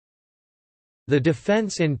The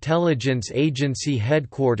Defense Intelligence Agency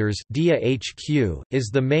Headquarters (DIA HQ) is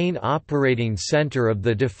the main operating center of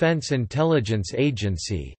the Defense Intelligence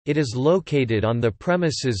Agency. It is located on the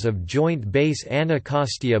premises of Joint Base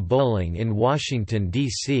Anacostia Bolling in Washington,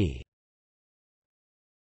 D.C.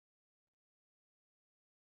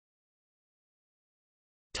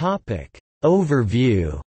 Topic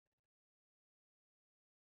Overview.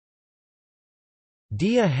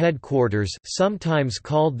 DIA Headquarters, sometimes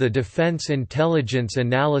called the Defense Intelligence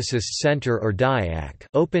Analysis Center or DIAC,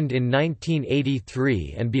 opened in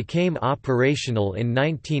 1983 and became operational in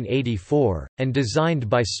 1984, and designed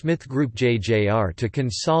by Smith Group JJR to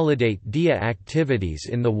consolidate DIA activities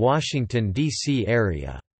in the Washington, D.C.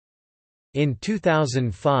 area. In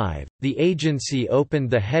 2005, the agency opened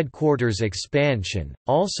the headquarters expansion,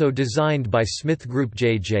 also designed by Smith Group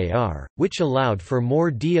JJR, which allowed for more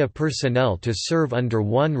DIA personnel to serve under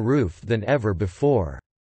one roof than ever before.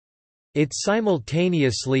 It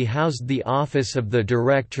simultaneously housed the Office of the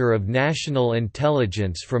Director of National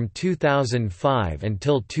Intelligence from 2005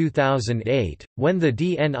 until 2008, when the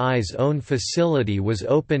DNI's own facility was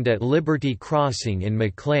opened at Liberty Crossing in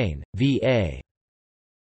McLean, VA.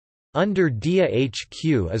 Under DIA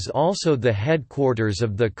HQ is also the headquarters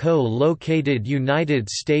of the co-located United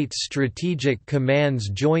States Strategic Command's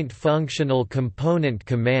Joint Functional Component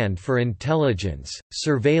Command for Intelligence,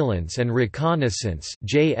 Surveillance and Reconnaissance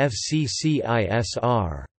 (JFCCISR).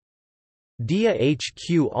 DIA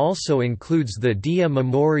HQ also includes the DIA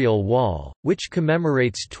Memorial Wall, which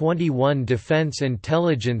commemorates 21 Defense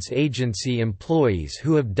Intelligence Agency employees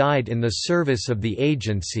who have died in the service of the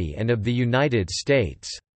agency and of the United States.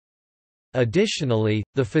 Additionally,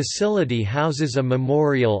 the facility houses a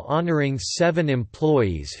memorial honoring 7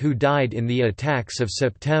 employees who died in the attacks of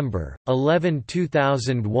September 11,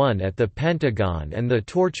 2001 at the Pentagon, and the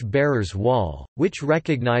Torch Bearers Wall, which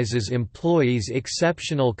recognizes employees'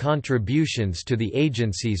 exceptional contributions to the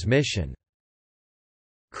agency's mission.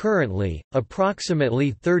 Currently,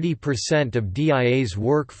 approximately 30% of DIA's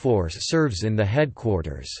workforce serves in the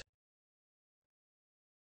headquarters.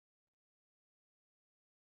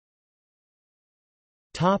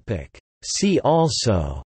 See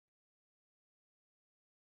also: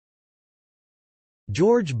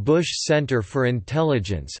 George Bush Center for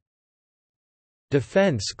Intelligence,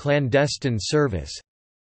 Defense Clandestine Service,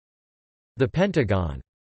 The Pentagon.